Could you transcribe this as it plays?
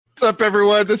What's up,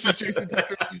 everyone? This is Jason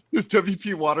Tucker. This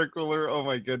WP Water Cooler. Oh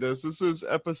my goodness. This is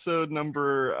episode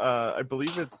number, I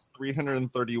believe it's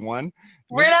 331.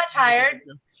 We're not tired.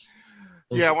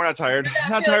 Yeah, we're not tired.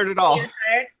 Not tired at all.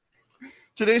 Tired.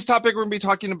 Today's topic, we're going to be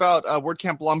talking about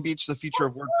WordCamp Long Beach, the future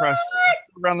of WordPress. Let's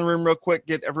go around the room real quick,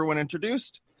 get everyone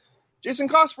introduced. Jason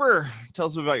Cosper, tell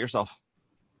us about yourself.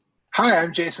 Hi,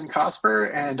 I'm Jason Cosper,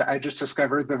 and I just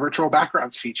discovered the virtual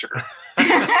backgrounds feature.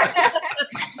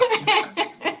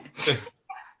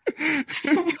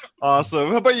 Awesome.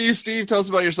 How about you, Steve? Tell us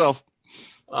about yourself.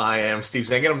 I am Steve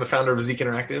Zangen. I'm the founder of Zeek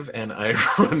Interactive, and I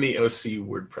run the OC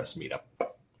WordPress meetup.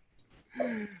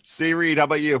 Say Reed, how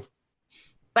about you?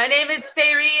 My name is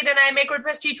Say Reed, and I make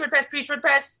WordPress, teach WordPress, preach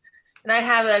WordPress, and I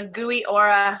have a GUI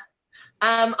aura.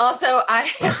 Also,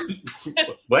 I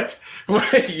What?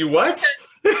 You what?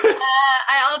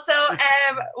 I also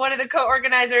am one of the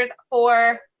co-organizers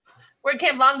for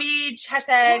WordCamp Long Beach,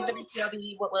 hashtag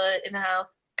WPLB, what in the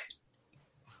house.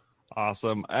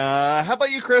 Awesome. How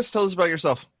about you, Chris? Tell us about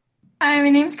yourself. Hi, my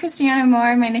name's Christiana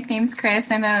Moore. My nickname's Chris.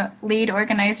 I'm a lead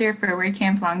organizer for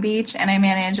WordCamp Long Beach, and I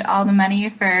manage all the money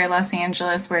for Los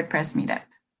Angeles WordPress Meetup.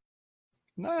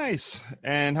 Nice.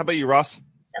 And how about you, Ross?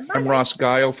 I'm Ross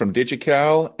Guile from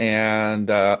DigiCal, and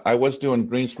I was doing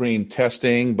green screen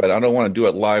testing, but I don't want to do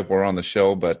it live. We're on the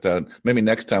show, but maybe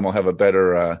next time I'll have a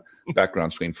better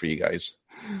background screen for you guys.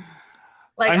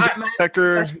 Like, I'm Jason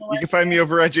Tucker. You can find me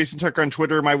over at Jason Tucker on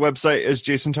Twitter. My website is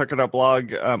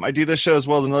jasontucker.blog. I do this show as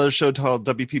well as another show called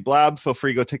WP Blab. Feel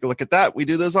free to go take a look at that. We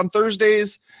do those on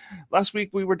Thursdays. Last week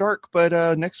we were dark,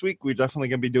 but next week we're definitely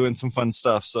going to be doing some fun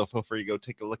stuff. So feel free to go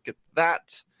take a look at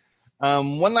that.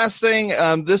 One last thing,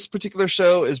 this particular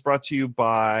show is brought to you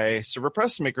by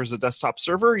ServerPress, makers of desktop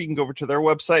server. You can go over to their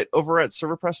website over at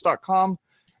serverpress.com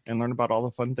and learn about all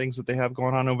the fun things that they have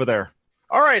going on over there.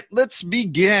 All right, let's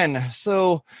begin.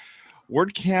 So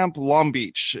WordCamp Long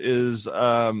Beach is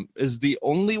the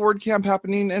only WordCamp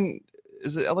happening in,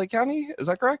 is it LA County? Is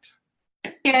that correct?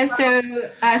 Yeah, so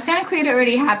Santa Clarita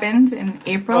already happened in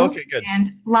April. Oh, okay, good.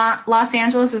 And Los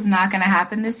Angeles is not going to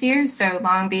happen this year, so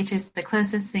Long Beach is the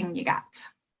closest thing you got.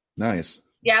 Nice.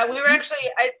 Yeah, we were actually,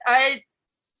 I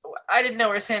didn't know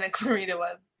where Santa Clarita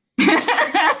was.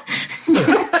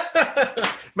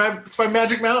 It's my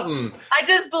Magic Mountain. I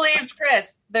just believed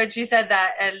Chris that she said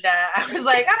that, and I was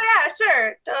like, oh yeah,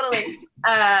 sure, totally.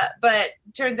 But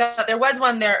turns out there was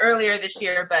one there earlier this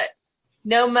year, but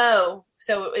no mo.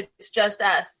 So it's just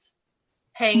us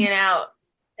hanging out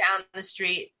down the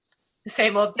street. The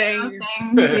same old thing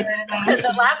as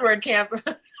the last WordCamp.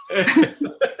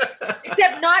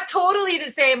 Except not totally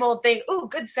the same old thing. Ooh,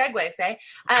 good segue, say.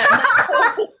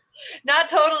 Not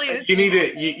totally the You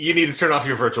same. you need to turn off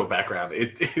your virtual background.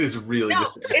 It is really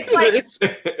just.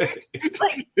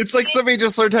 It's like somebody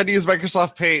just learned how to use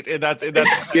Microsoft Paint, and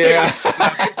that's yeah,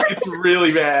 it's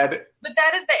really bad. But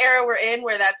that is the era we're in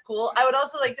where that's cool. I would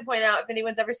also like to point out, if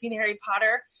anyone's ever seen Harry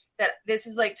Potter, that this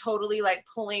is like totally like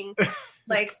pulling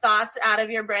like thoughts out of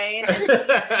your brain. And that's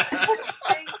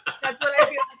what I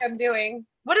feel like I'm doing.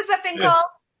 What is that thing called?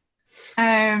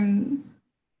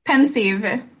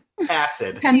 Pensive.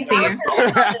 Acid. Pensive.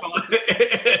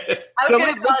 So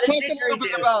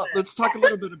let's talk a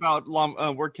little bit about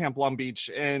WordCamp Long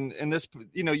Beach, and this,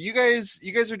 you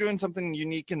guys are doing something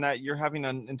unique in that you're having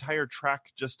an entire track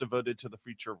just devoted to the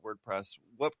future of WordPress.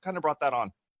 What kind of brought that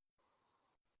on?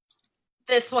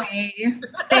 This one.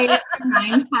 Say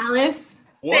Mind Palace.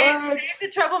 What? Dave's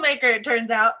the troublemaker, it turns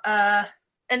out.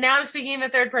 And now I'm speaking in the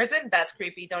third person. That's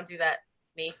creepy. Don't do that,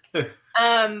 me.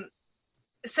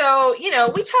 So, we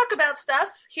talk about stuff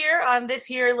here on this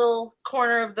here little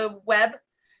corner of the web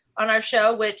on our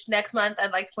show, which next month,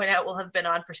 I'd like to point out, will have been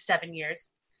on for 7 years.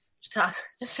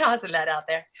 Just tossing that out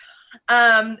there.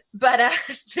 But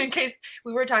in case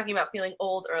we were talking about feeling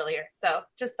old earlier. So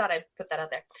just thought I'd put that out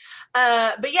there.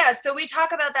 But yeah, so we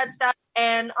talk about that stuff.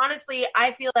 And honestly,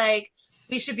 I feel like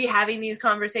we should be having these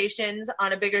conversations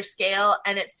on a bigger scale.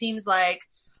 And it seems like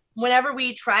whenever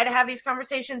we try to have these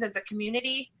conversations as a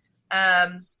community,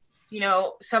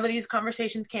 some of these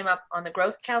conversations came up on the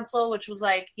Growth Council, which was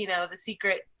like, the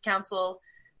secret council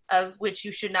of which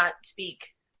you should not speak.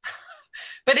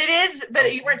 But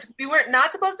we weren't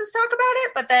not supposed to talk about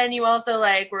it. But then you also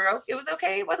it was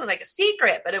okay. It wasn't like a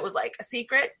secret, but it was like a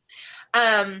secret.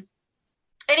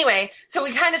 Anyway, so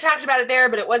we kind of talked about it there,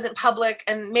 but it wasn't public.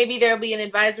 And maybe there'll be an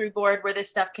advisory board where this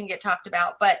stuff can get talked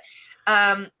about. But,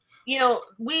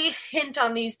 we hint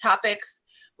on these topics.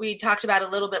 We talked about a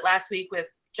little bit last week with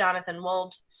Jonathan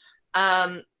Wold.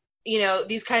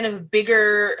 These kind of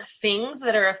bigger things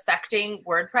that are affecting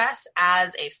WordPress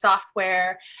as a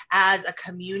software, as a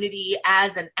community,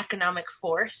 as an economic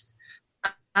force.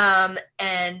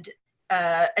 And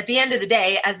at the end of the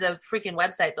day, as a freaking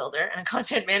website builder and a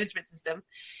content management system,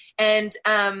 and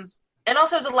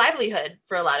also as a livelihood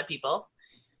for a lot of people.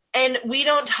 And we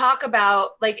don't talk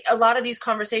about, like, a lot of these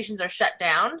conversations are shut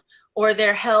down, or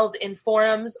they're held in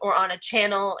forums or on a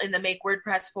channel in the Make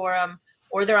WordPress forum,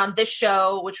 or they're on this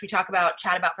show, which we chat about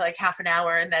for like half an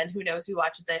hour, and then who knows who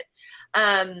watches it.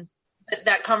 But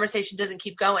that conversation doesn't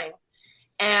keep going.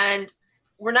 And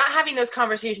we're not having those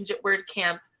conversations at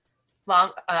WordCamp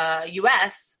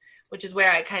US, which is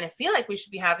where I kind of feel like we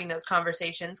should be having those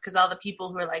conversations, because all the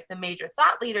people who are like the major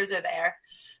thought leaders are there.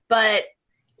 But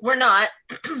we're not,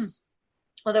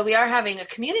 although we are having a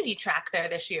community track there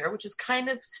this year, which is kind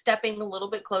of stepping a little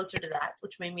bit closer to that,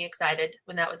 which made me excited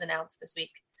when that was announced this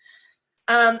week.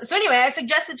 So anyway, I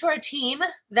suggested to our team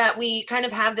that we kind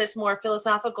of have this more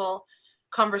philosophical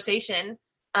conversation,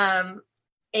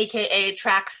 aka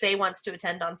track Say wants to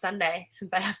attend on Sunday,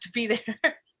 since I have to be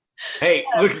there. Hey,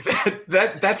 look,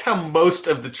 that's how most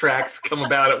of the tracks come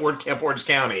about at WordCamp Orange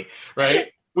County,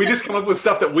 right? We just come up with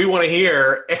stuff that we want to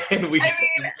hear, and we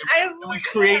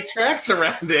create tracks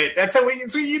around it. That's what you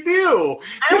do.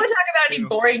 I don't want to talk about any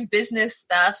boring business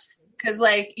stuff, because,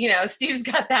 like, Steve's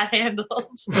got that handled.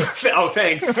 Oh,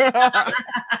 thanks. And,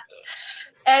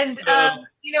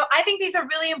 I think these are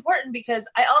really important, because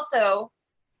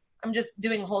I'm just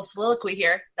doing a whole soliloquy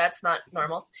here. That's not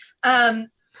normal.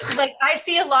 I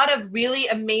see a lot of really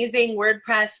amazing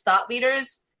WordPress thought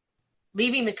leaders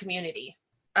leaving the community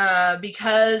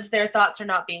because their thoughts are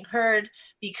not being heard,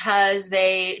 because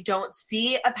they don't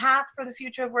see a path for the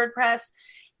future of WordPress.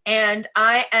 And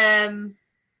I am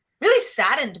really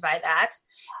saddened by that.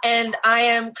 And I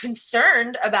am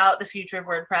concerned about the future of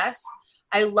WordPress.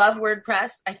 I love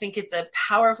WordPress. I think it's a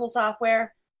powerful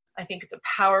software. I think it's a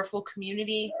powerful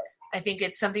community. I think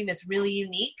it's something that's really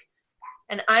unique.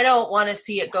 And I don't want to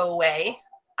see it go away.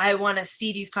 I want to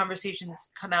see these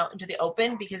conversations come out into the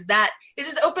open, because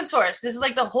this is open source. This is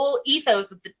like the whole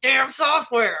ethos of the damn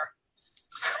software.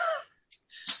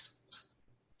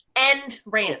 End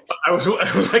rant. I was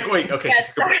like, wait, okay,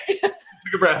 Yeah,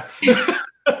 take a breath.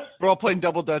 We're all playing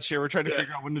double dutch here. We're trying to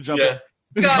figure out when to jump in.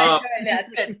 Go ahead.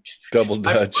 That's good. Double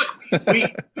Dutch.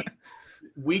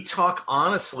 We talk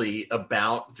honestly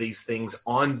about these things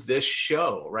on this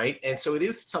show, right? And so it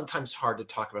is sometimes hard to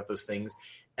talk about those things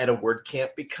at a WordCamp,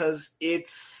 because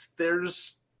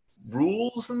there's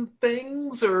rules and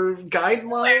things, or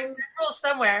guidelines. There's rules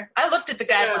somewhere. I looked at the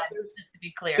guidelines, just to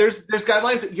be clear. There's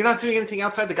guidelines. You're not doing anything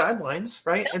outside the guidelines,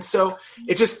 right? And so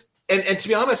it just, and to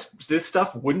be honest, this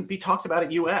stuff wouldn't be talked about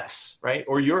at US, right?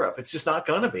 Or Europe. It's just not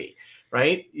going to be.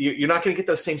 Right? You're not going to get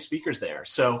those same speakers there.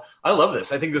 So I love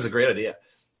this. I think this is a great idea.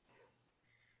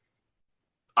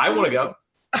 I want to go.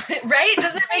 Right?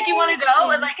 Doesn't it make you want to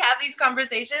go and have these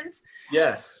conversations?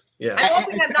 Yes. Yeah. I hope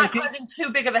I'm not causing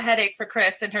too big of a headache for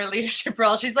Chris in her leadership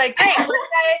role. She's like, hey,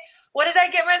 what did I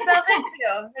get myself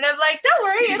into? And I'm like, don't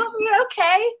worry, it'll be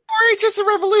okay. Don't worry, just a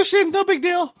revolution. No big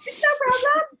deal. It's no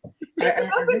problem. It's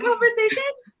an open conversation.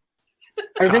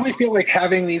 I really feel like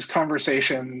having these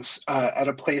conversations at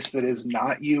a place that is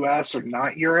not US or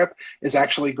not Europe is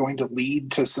actually going to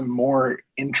lead to some more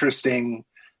interesting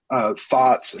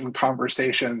thoughts and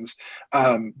conversations,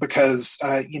 because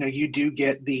you do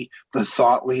get the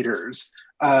thought leaders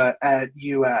at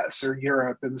US or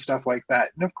Europe and stuff like that,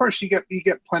 and of course you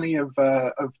get plenty of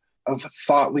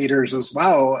thought leaders as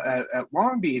well at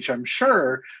Long Beach, I'm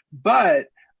sure, but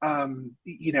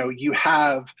you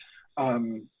have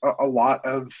a lot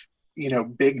of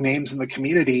big names in the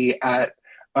community at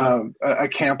a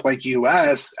camp like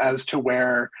US, as to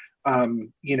where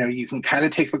you can kind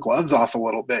of take the gloves off a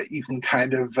little bit. You can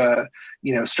kind of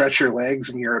stretch your legs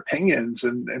and your opinions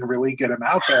and really get them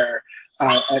out there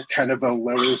at kind of a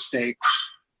lower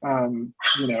stakes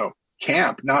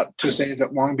camp. Not to say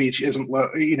that Long Beach isn't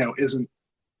isn't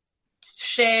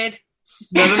shade.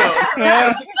 No.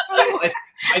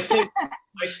 I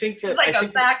think that it's like a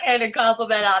backhanded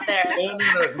compliment out there. No,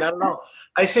 not at all.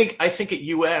 I think at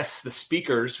US, the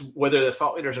speakers, whether they're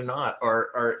thought leaders or not,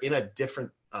 are in a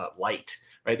different light,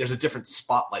 right? There's a different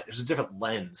spotlight. There's a different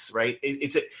lens, right?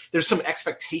 There's some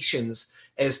expectations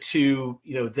as to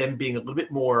them being a little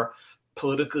bit more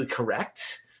politically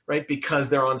correct, right? Because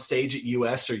they're on stage at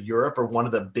US or Europe or one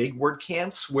of the big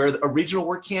WordCamps, where a regional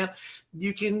WordCamp,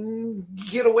 you can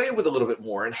get away with a little bit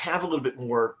more and have a little bit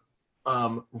more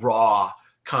raw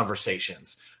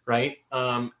conversations, right?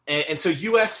 And so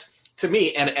US, to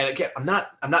me, and again, I'm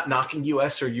not knocking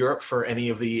US or Europe for any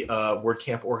of the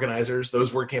WordCamp organizers,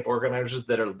 those WordCamp organizers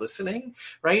that are listening,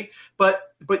 right? But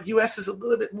US is a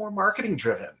little bit more marketing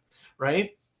driven,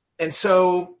 right? And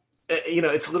so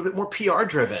it's a little bit more PR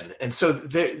driven, and so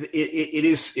it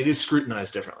is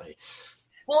scrutinized differently.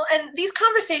 Well, and these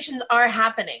conversations are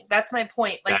happening. That's my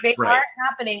point. Like, they are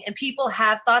happening, and people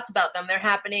have thoughts about them. They're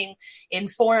happening in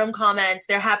forum comments.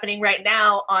 They're happening right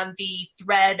now on the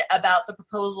thread about the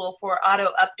proposal for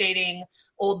auto-updating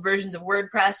old versions of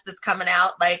WordPress that's coming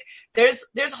out. Like, there's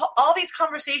all these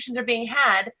conversations are being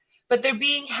had, but they're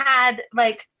being had,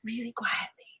 like, really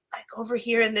quietly, like over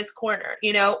here in this corner,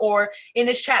 or in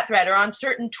this chat thread or on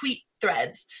certain tweet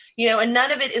threads, and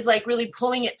none of it is like really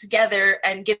pulling it together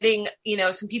and getting,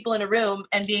 some people in a room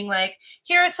and being like,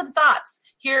 here are some thoughts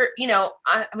here.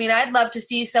 I'd love to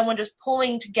see someone just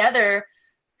pulling together,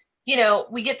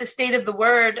 we get the state of the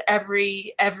word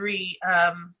every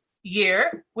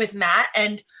year with Matt.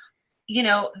 And,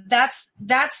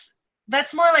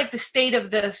 that's more like the state of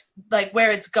the, like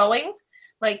where it's going.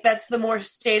 Like, that's the more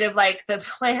state of like the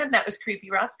plan. That was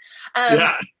creepy, Ross.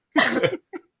 Yeah.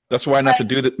 That's why not to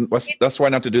do that. That's why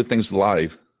not to do things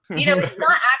live. It's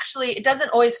not actually. It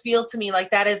doesn't always feel to me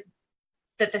like that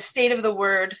the state of the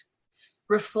word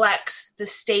reflects the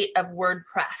state of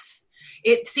WordPress.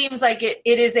 It seems like it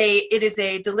is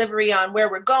a delivery on where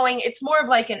we're going. It's more of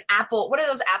like an Apple. What are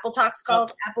those Apple Talks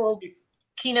called? Apple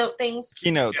keynote things.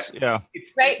 Keynotes, yeah.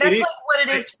 Right. That's like what it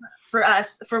is for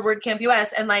us for WordCamp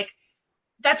US, and like.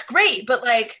 That's great, but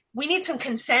like we need some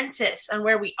consensus on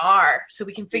where we are so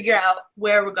we can figure out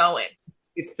where we're going.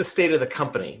 It's the state of the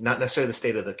company, not necessarily the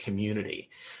state of the community.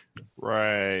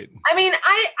 Right. I mean,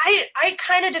 I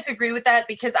kind of disagree with that,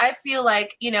 because I feel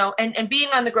like, and being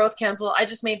on the Growth Council, I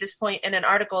just made this point in an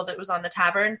article that was on the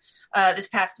Tavern this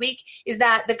past week, is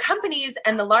that the companies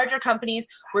and the larger companies,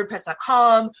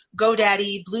 WordPress.com,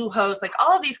 GoDaddy, Bluehost, like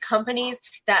all of these companies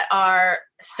that are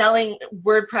selling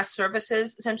WordPress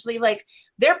services, essentially, like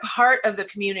they're part of the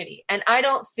community. And I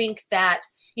don't think that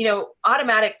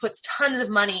Automatic puts tons of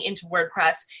money into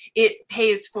WordPress. It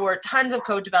pays for tons of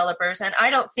code developers. And I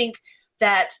don't think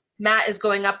that Matt is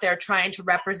going up there trying to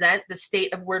represent the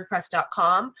state of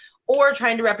WordPress.com or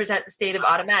trying to represent the state of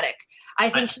Automatic. I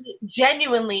think he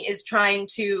genuinely is trying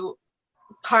to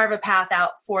carve a path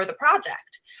out for the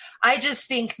project. I just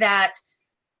think that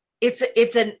it's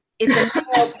a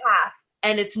narrow path,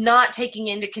 and it's not taking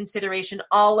into consideration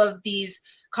all of these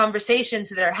conversations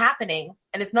that are happening,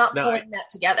 and it's not pulling that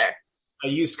together. I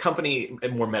used company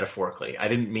more metaphorically. I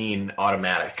didn't mean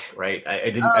Automatic, right? I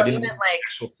didn't mean like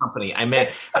actual company. I meant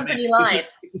company line.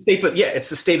 It's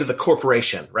the state of the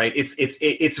corporation, right?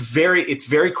 It's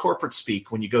very corporate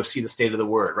speak when you go see the state of the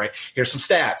word, right? Here's some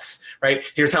stats, right?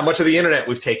 Here's how much of the internet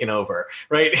we've taken over,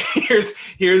 right? Here's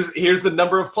the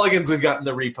number of plugins we've got in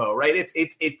the repo, right?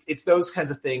 It's those kinds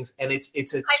of things, and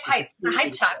it's a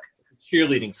hype talk,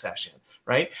 cheerleading session,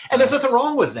 right? And there's nothing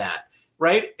wrong with that.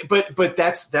 Right, but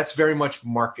that's very much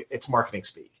it's marketing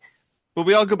speak. But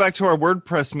we all go back to our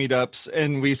WordPress meetups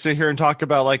and we sit here and talk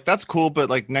about like that's cool, but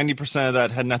like 90% of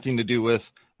that had nothing to do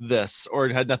with this, or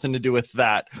it had nothing to do with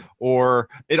that, or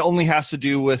it only has to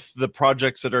do with the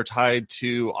projects that are tied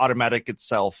to Automatic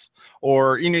itself,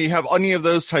 or you have any of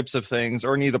those types of things,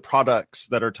 or any of the products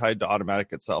that are tied to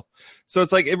Automatic itself. So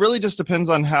it's like it really just depends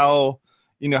on how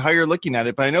you're looking at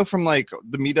it. But I know from like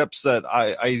the meetups that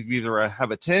I either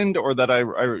have attend or that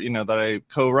I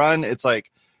co-run, it's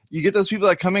like you get those people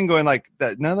that come in going like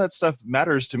that. None of that stuff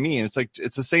matters to me. And it's like,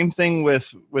 it's the same thing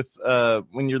with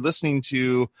when you're listening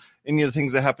to any of the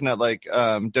things that happen at like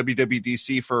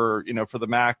WWDC for the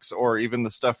Macs, or even the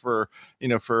stuff for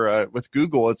with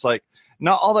Google. It's like,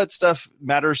 not all that stuff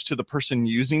matters to the person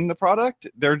using the product.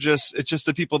 It's just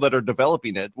the people that are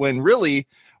developing it, when really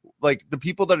like the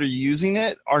people that are using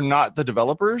it are not the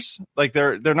developers. Like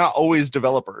they're not always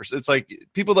developers. It's like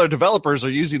people that are developers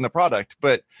are using the product,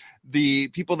 but the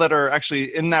people that are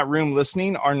actually in that room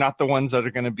listening are not the ones that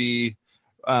are going to be,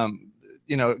 going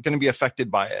to be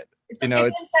affected by it. Can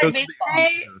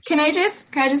I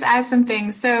just add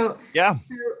something? So yeah,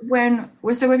 we're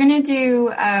going to do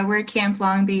WordCamp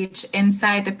Long Beach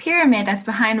inside the pyramid that's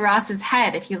behind Ross's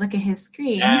head. If you look at his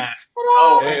screen, yes.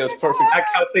 Hey, that's perfect. At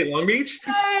Cal State Long Beach.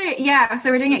 Yeah, so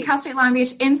we're doing it at Cal State Long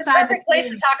Beach inside the place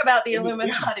to talk about the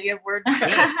Illuminati of WordPress.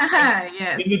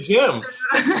 Yes, in the gym.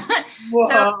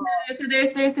 So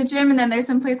there's the gym, and then there's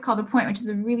some place called The Point, which is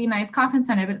a really nice conference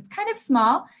center, but it's kind of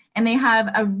small. And they have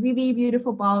a really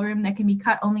beautiful ballroom that can be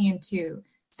cut only in two.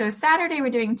 So Saturday, we're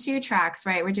doing 2 tracks,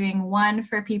 right? We're doing one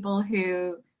for people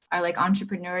who are like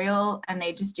entrepreneurial and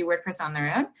they just do WordPress on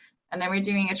their own. And then we're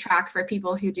doing a track for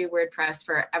people who do WordPress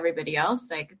for everybody else,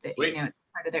 like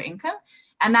part of their income.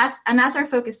 And that's our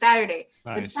focus Saturday.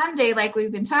 Nice. But Sunday, like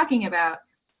we've been talking about,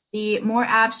 The more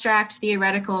abstract,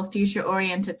 theoretical,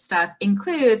 future-oriented stuff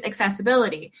includes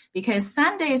accessibility, because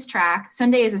Sunday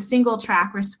is a single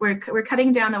track. We're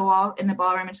cutting down the wall in the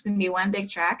ballroom. It's going to be one big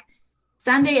track.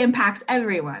 Sunday impacts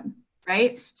everyone,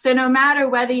 right? So no matter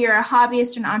whether you're a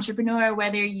hobbyist or an entrepreneur,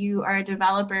 whether you are a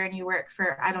developer and you work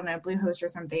for, I don't know, Bluehost or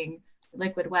something,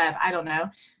 Liquid Web, I don't know.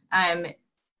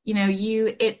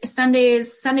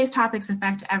 Sunday's topics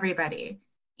affect everybody.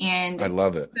 And I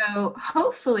love it. So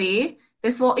hopefully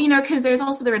this will, because there's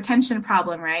also the retention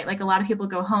problem, right? Like a lot of people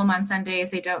go home on Sundays.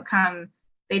 They don't come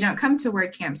to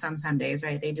WordCamps on Sundays,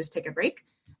 right? They just take a break.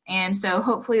 And so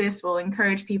hopefully this will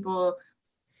encourage people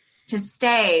to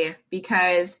stay,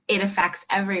 because it affects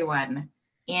everyone.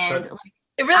 And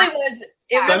it really was.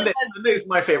 Sunday's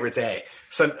my favorite day.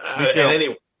 And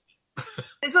anyway.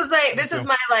 This is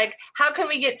my how can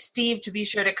we get Steve to be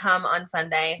sure to come on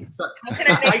Sunday? How can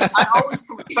I always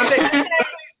come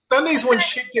Sunday's when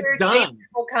shit gets done.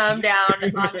 Will come down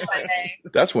on Sunday.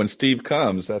 That's when Steve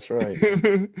comes. That's right.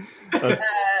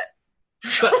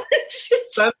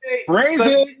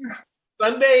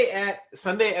 Sunday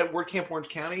at WordCamp Orange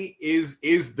County is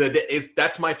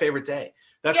that's my favorite day.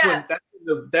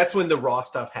 That's when the raw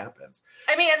stuff happens.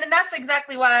 I mean, and that's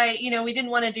exactly why, we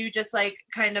didn't want to do just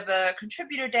kind of a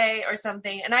contributor day or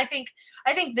something. And I think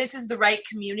this is the right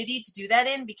community to do that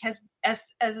in, because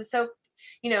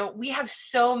we have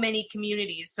so many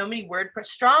communities, so many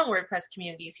strong WordPress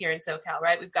communities here in SoCal,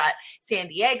 right? We've got San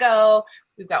Diego,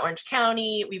 we've got Orange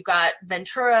County, we've got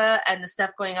Ventura and the stuff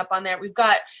going up on there. We've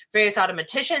got various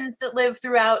automaticians that live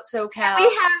throughout SoCal.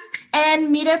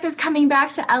 And Meetup is coming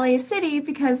back to LA City,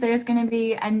 because there's going to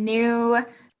be a new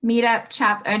Meetup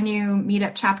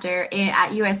chapter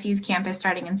at USC's campus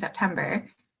starting in September.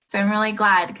 So I'm really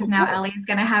glad, because now LA is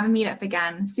going to have a Meetup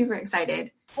again. Super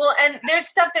excited. Well, and there's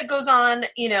stuff that goes on,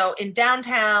 in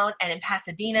downtown and in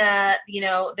Pasadena,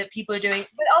 that people are doing,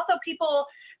 but also people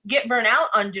get burnt out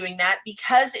on doing that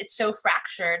because it's so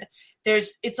fractured.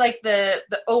 It's like the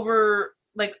over,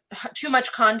 too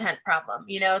much content problem.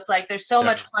 It's like there's so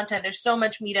much content, there's so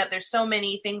much Meetup, there's so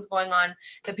many things going on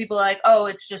that people are like, oh,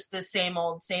 it's just the same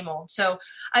old. So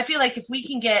I feel like if we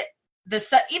can get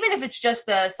even if it's just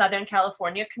the Southern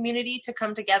California community to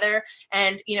come together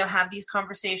and, have these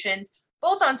conversations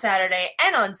both on Saturday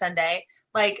and on Sunday,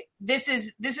 this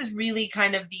is really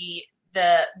kind of the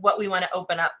what we want to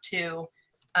open up to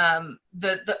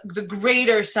the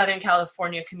greater Southern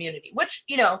California community, which,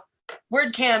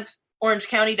 WordCamp Orange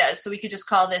County does. So we could just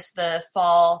call this the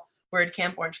fall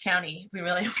WordCamp Orange County if we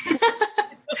really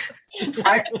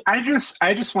I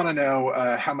just want to know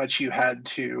how much you had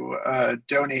to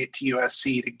donate to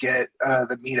USC to get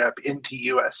the meetup into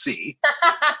USC.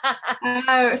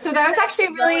 So that was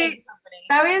actually really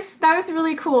that was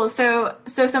really cool. So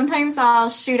sometimes I'll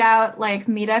shoot out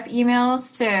meetup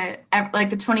emails to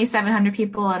the 2,700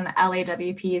 people on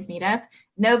LAWP's meetup.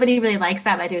 Nobody really likes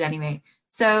that, but I do it anyway.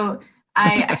 So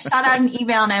I shot out an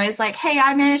email and I was like, hey,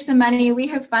 I manage the money. We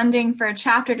have funding for a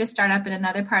chapter to start up in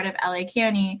another part of LA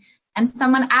County. And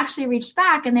someone actually reached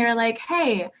back and they were like,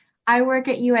 hey, I work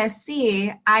at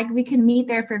USC. We can meet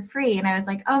there for free. And I was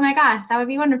like, oh my gosh, that would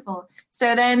be wonderful.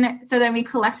 So then we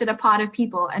collected a pot of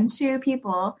people, and 2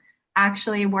 people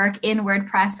actually work in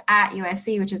WordPress at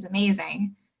USC, which is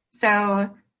amazing. So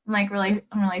I'm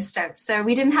really stoked. So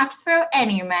we didn't have to throw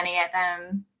any money at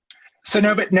them. So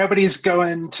nobody's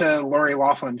going to Lori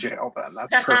Laughlin jail then.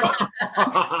 That's perfect.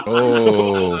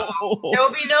 Oh. There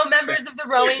will be no members of the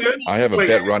rowing team. I have a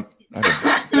bet run. Aunt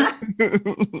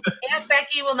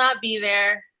Becky will not be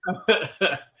there.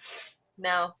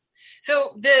 No.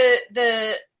 So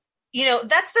the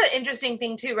that's the interesting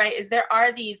thing too, right? Is there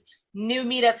are these new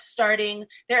meetups starting.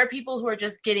 There are people who are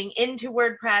just getting into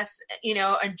WordPress,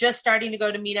 and just starting to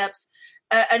go to meetups.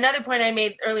 Another point I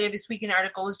made earlier this week in an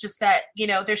article was just that,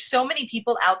 there's so many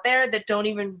people out there that don't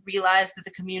even realize that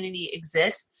the community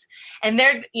exists. And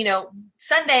they're,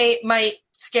 Sunday might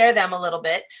scare them a little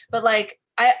bit, but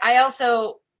I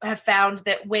also have found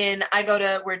that when I go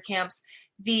to WordCamps,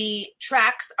 the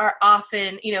tracks are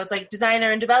often, it's like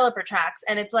designer and developer tracks.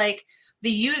 And it's like the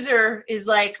user is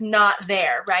not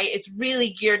there, right? It's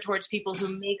really geared towards people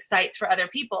who make sites for other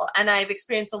people. And I've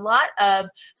experienced a lot of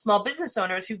small business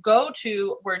owners who go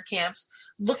to WordCamps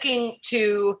looking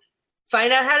to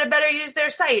find out how to better use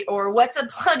their site, or what's a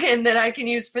plugin that I can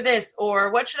use for this, or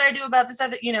what should I do about this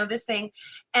other, this thing.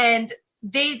 And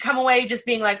they come away just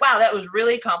being like, wow, that was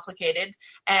really complicated.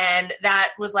 And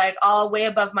that was all way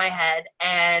above my head.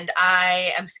 And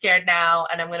I am scared now,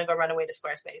 and I'm going to go run away to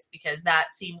Squarespace because that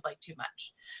seems like too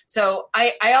much. So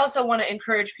I also want to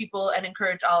encourage people and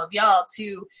encourage all of y'all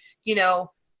to,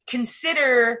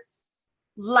 consider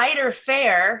lighter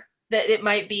fare that it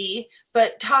might be,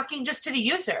 but talking just to the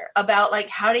user about like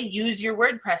how to use your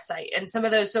WordPress site and some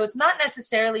of those. So it's not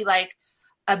necessarily like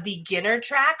a beginner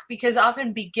track, because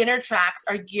often beginner tracks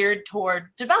are geared toward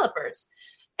developers.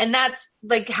 And that's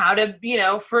like how to,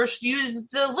 first use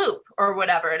the loop or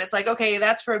whatever. And it's like, okay,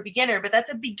 that's for a beginner, but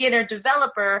that's a beginner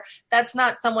developer. That's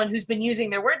not someone who's been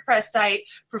using their WordPress site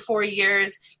for 4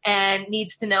 years and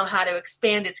needs to know how to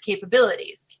expand its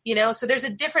capabilities, So there's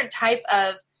a different type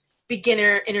of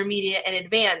beginner, intermediate, and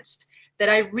advanced that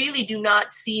I really do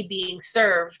not see being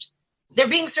served. They're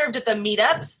being served at the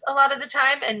meetups a lot of the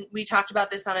time. And we talked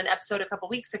about this on an episode a couple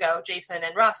weeks ago, Jason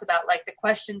and Ross, about like the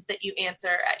questions that you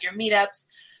answer at your meetups.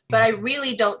 But I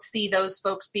really don't see those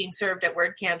folks being served at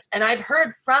WordCamps. And I've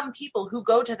heard from people who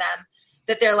go to them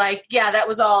that they're like, yeah, that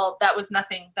was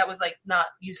nothing. That was like not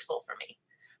useful for me.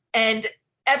 And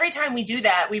every time we do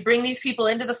that, we bring these people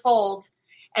into the fold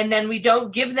and then we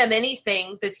don't give them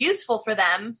anything that's useful for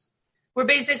them. We're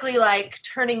basically like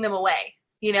turning them away.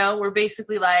 We're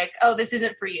basically like, oh, this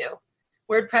isn't for you.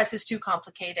 WordPress is too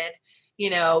complicated.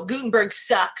 Gutenberg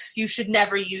sucks. You should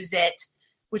never use it,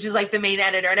 which is like the main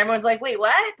editor. And everyone's like, wait,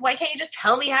 what? Why can't you just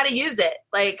tell me how to use it?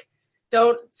 Like,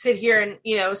 don't sit here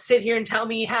and tell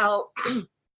me how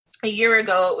a year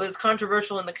ago it was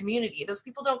controversial in the community. Those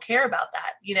people don't care about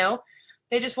that,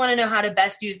 They just want to know how to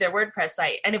best use their WordPress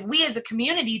site. And if we as a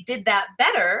community did that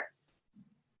better,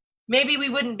 maybe we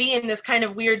wouldn't be in this kind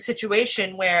of weird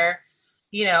situation where,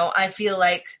 I feel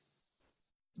like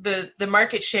the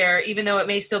market share, even though it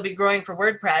may still be growing for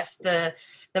WordPress,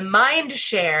 the mind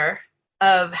share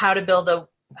of how to build a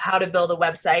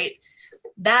website,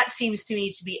 that seems to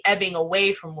me to be ebbing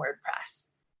away from WordPress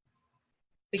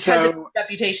because its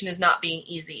reputation is not being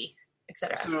easy,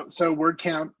 etc. So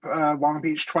WordCamp Long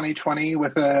Beach 2020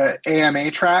 with a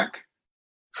AMA track.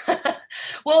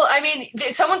 Well, I mean,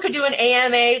 someone could do an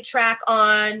AMA track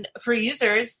for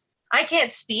users. I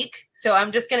can't speak, so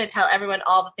I'm just going to tell everyone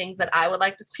all the things that I would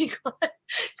like to speak on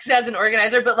as an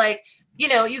organizer. But like,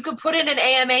 you could put in an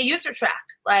AMA user track.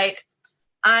 Like,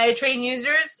 I train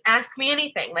users, ask me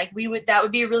anything. Like that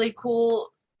would be a really cool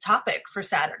topic for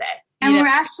Saturday. And we're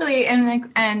actually,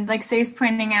 and like Say's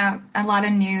pointing out, a lot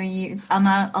of new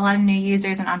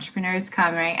users and entrepreneurs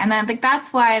come, right? And then like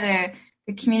that's why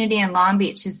the community in Long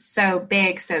Beach is so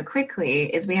big so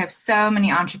quickly. Is we have so many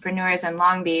entrepreneurs in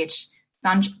Long Beach.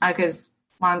 Because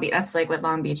Long Beach, that's like what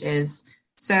Long Beach is.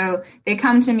 So they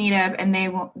come to Meetup and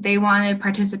they want to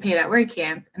participate at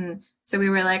WordCamp. And so we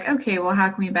were like, okay, well,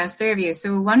 how can we best serve you?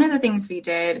 So one of the things we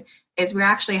did is we're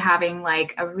actually having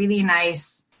like a really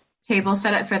nice table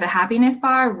set up for the happiness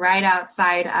bar right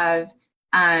outside of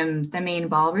the main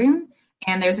ballroom.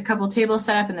 And there's a couple tables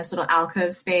set up in this little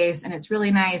alcove space, and it's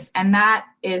really nice. And that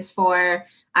is for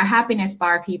our happiness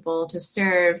bar people to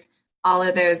serve all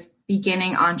of those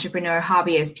beginning entrepreneur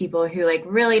hobbyist people who like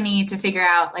really need to figure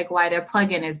out like why their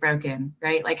plugin is broken,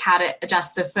 right? Like how to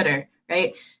adjust the footer,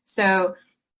 right? So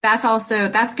that's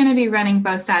going to be running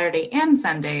both Saturday and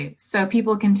Sunday. So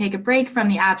people can take a break from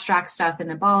the abstract stuff in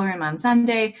the ballroom on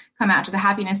Sunday, come out to the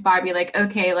happiness bar, be like,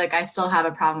 okay, like I still have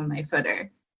a problem with my footer,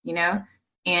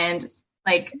 and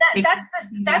like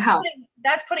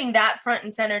that's putting that front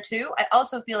and center too. I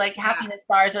also feel like happiness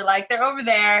bars are like, they're over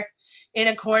there in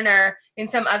a corner in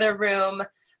some other room.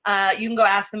 You can go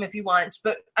ask them if you want.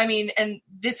 But I mean, and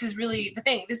this is really the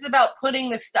thing. This is about putting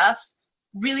the stuff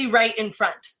really right in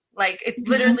front. Like it's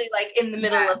literally like in the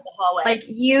middle of the hallway. Like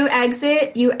you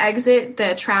exit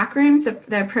the track rooms,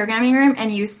 the programming room,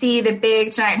 and you see the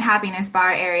big giant happiness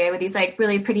bar area with these like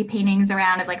really pretty paintings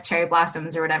around of like cherry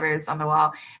blossoms or whatever is on the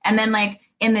wall. And then like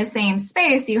in the same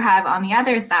space you have on the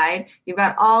other side, you've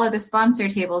got all of the sponsor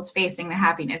tables facing the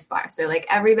happiness bar. So like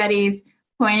everybody's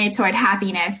pointed toward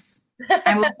happiness.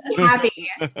 And we'll be happy.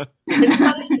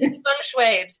 It's feng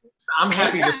shui. I'm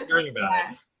happy just hearing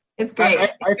about it. It's great.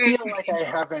 I feel like I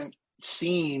haven't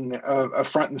seen a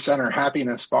front and center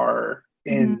happiness bar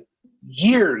in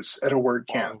years at a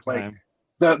WordCamp. Like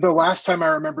the last time I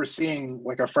remember seeing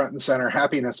like a front and center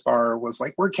happiness bar was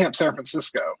like WordCamp San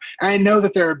Francisco. And I know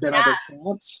that there have been other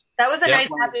camps. That was a nice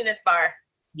happiness bar.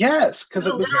 Yes, because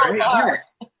it was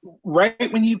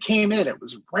right when you came in. It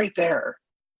was right there.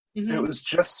 Mm-hmm. It was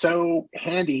just so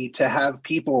handy to have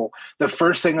people. The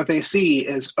first thing that they see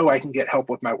is, oh, I can get help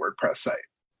with my WordPress site.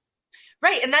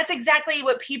 Right. And that's exactly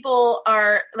what people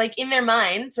are like in their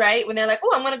minds, right? When they're like,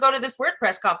 oh, I'm going to go to this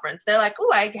WordPress conference. They're like,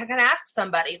 oh, I got to ask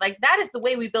somebody. Like that is the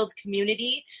way we build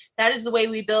community. That is the way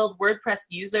we build WordPress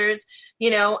users,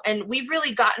 and we've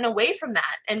really gotten away from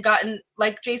that and gotten,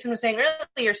 like Jason was saying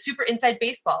earlier, super inside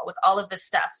baseball with all of this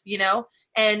stuff,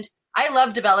 and I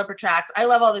love developer tracks. I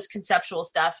love all this conceptual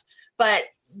stuff, but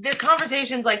the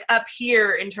conversations like up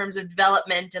here in terms of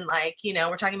development and like, you know,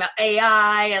 we're talking about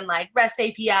AI and like REST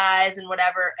APIs and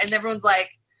whatever. And everyone's like,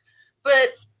 but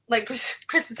like Chris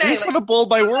was saying, I just want to bold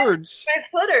my words. My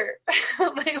footer.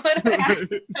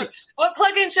 Like, what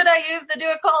plugin should I use to do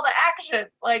a call to action?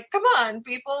 Like, come on,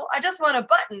 people. I just want a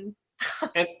button.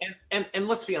 and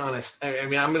let's be honest. I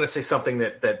mean, I'm going to say something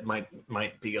that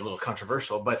might be a little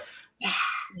controversial, but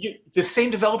the same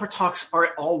developer talks are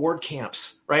at all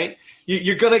WordCamps, right?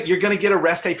 You're gonna get a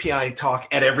REST API talk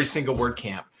at every single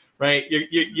WordCamp, right?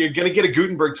 You're gonna get a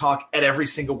Gutenberg talk at every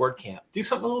single WordCamp. Do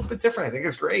something a little bit different. I think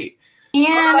it's great.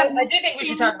 And I do think we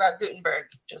should talk about Gutenberg,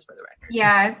 just for the record.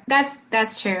 Yeah,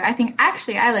 that's true. I think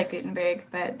actually I like Gutenberg,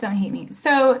 but don't hate me.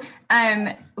 So,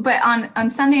 but on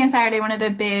Sunday and Saturday, one of the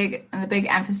big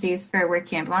emphases for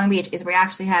WordCamp Long Beach is we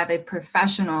actually have a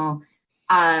professional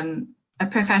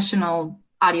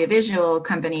audiovisual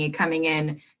company coming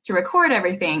in to record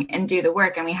everything and do the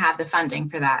work, and we have the funding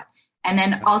for that. And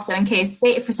then also in case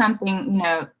for something, you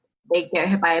know, they get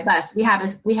hit by a bus, we have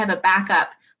a backup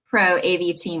pro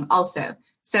AV team also.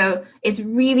 So it's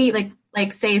really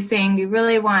like saying we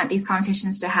really want these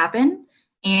conversations to happen,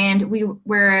 and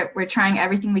we're trying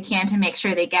everything we can to make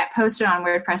sure they get posted on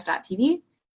WordPress.tv,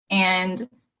 and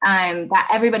that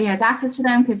everybody has access to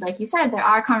them, because like you said, there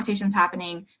are conversations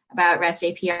happening about REST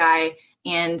API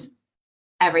and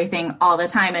everything all the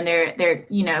time, and they're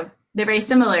very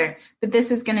similar, but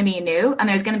this is going to be new, and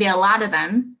there's going to be a lot of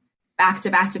them back to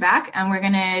back to back, and we're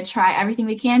going to try everything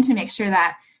we can to make sure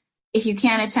that if you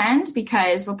can attend,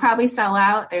 because we'll probably sell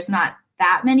out. There's not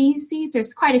that many seats.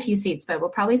 There's quite a few seats, but we'll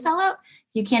probably sell out.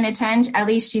 If you can attend, at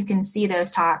least you can see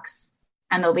those talks,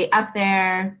 and they'll be up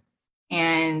there,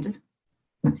 and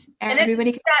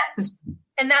everybody can.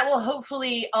 And that will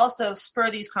hopefully also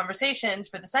spur these conversations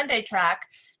for the Sunday track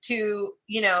to,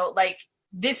 you know, like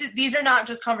these are not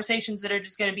just conversations that are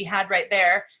just going to be had right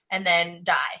there and then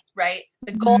die, right?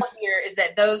 The goal here is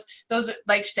that those are,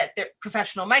 like you said, they're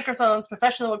professional microphones,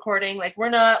 professional recording. Like we're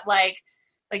not like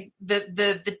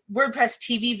the WordPress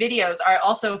TV videos are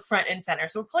also front and center.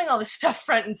 So we're pulling all this stuff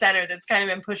front and center that's kind of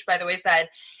been pushed by the wayside.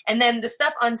 And then the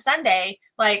stuff on Sunday,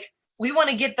 like we want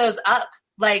to get those up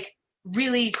like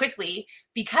really quickly,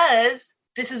 because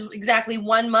this is exactly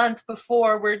 1 month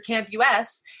before WordCamp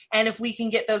US. And if we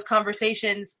can get those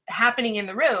conversations happening in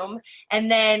the room and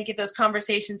then get those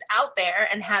conversations out there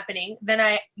and happening,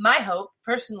 then my hope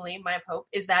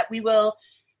is that we will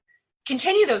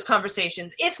continue those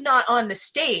conversations, if not on the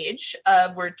stage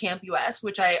of WordCamp US,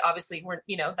 which I obviously weren't,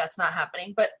 you know, that's not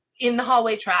happening, but in the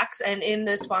hallway tracks and in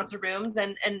the sponsor rooms.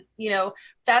 And, you know,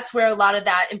 that's where a lot of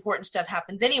that important stuff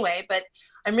happens anyway. But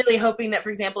I'm really hoping that, for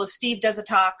example, if Steve does a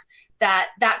talk,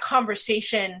 that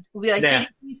conversation will be like, did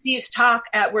you see Steve's talk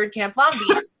at WordCamp Long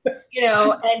Beach? You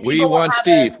know, and we want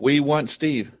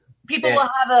Steve. People will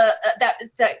have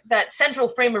that central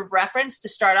frame of reference to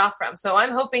start off from. So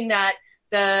I'm hoping that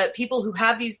the people who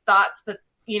have these thoughts, that,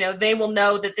 you know, they will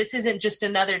know that this isn't just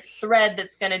another thread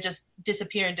that's going to just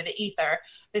disappear into the ether.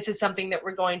 This is something that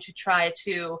we're going to try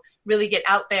to really get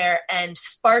out there and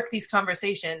spark these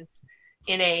conversations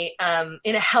in a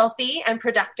healthy and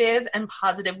productive and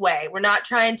positive way. We're not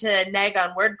trying to nag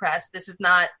on WordPress. This is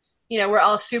not, you know, we're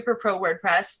all super pro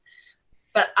WordPress,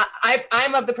 but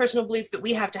I'm of the personal belief that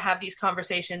we have to have these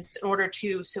conversations in order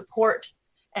to support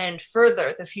and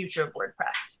further the future of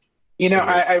WordPress. You know,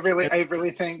 I really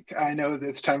think, I know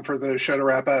it's time for the show to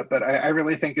wrap up, but I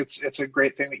really think it's a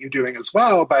great thing that you're doing as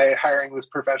well by hiring this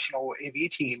professional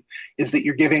AV team, is that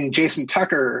you're giving Jason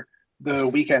Tucker the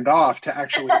weekend off to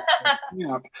actually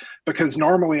camp, because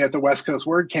normally at the West Coast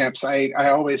WordCamps, I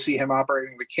always see him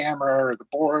operating the camera or the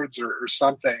boards or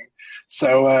something.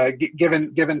 So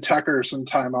giving Tucker some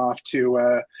time off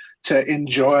to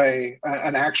enjoy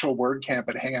an actual WordCamp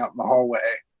and hang out in the hallway.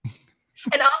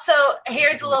 And also,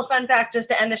 here's a little fun fact just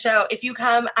to end the show. If you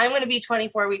come, I'm going to be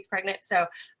 24 weeks pregnant, so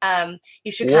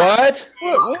you should come. What?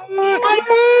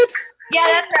 Yeah,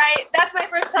 that's right. That's my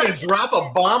first time. You drop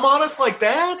a bomb on us like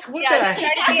that? What the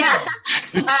heck?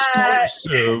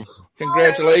 Exclusive.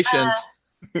 Congratulations.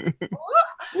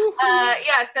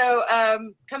 So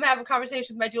come have a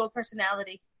conversation with my dual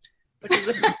personality, which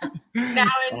is now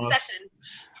in session.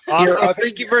 Awesome.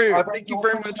 Thank you very much.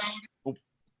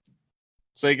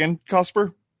 Say again,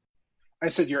 Cosper? I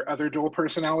said your other dual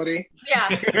personality. Yeah.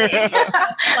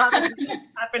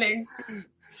 Happening.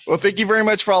 Well, thank you very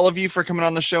much for all of you for coming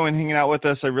on the show and hanging out with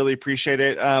us. I really appreciate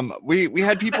it. We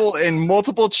had people in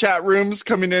multiple chat rooms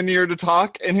coming in here to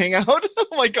talk and hang out. Oh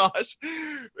my gosh.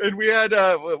 And we've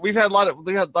had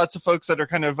lots of folks that are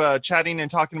kind of chatting and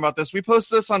talking about this. We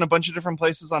post this on a bunch of different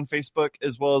places on Facebook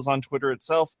as well as on Twitter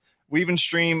itself. we even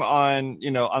stream on,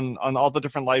 on all the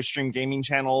different live stream gaming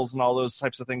channels and all those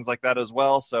types of things like that as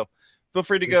well. So feel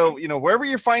free to go, wherever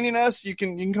you're finding us, you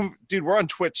can come. Dude, we're on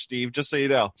Twitch, Steve, just so you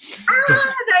know.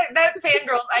 That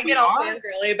fangirls. I get all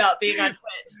fangirly about being on Twitch.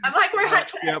 I'm like, we're on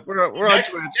Twitch. Yeah, we're on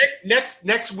Twitch.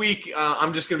 Next week,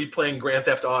 I'm just going to be playing Grand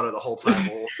Theft Auto the whole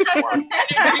time.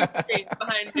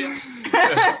 Behind you.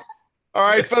 All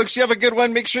right, folks, you have a good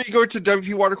one. Make sure you go to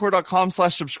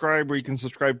wpwatercore.com/subscribe, where you can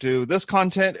subscribe to this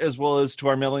content as well as to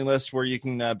our mailing list, where you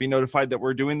can be notified that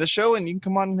we're doing this show, and you can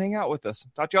come on and hang out with us.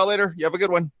 Talk to y'all later. You have a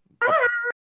good one. Bye.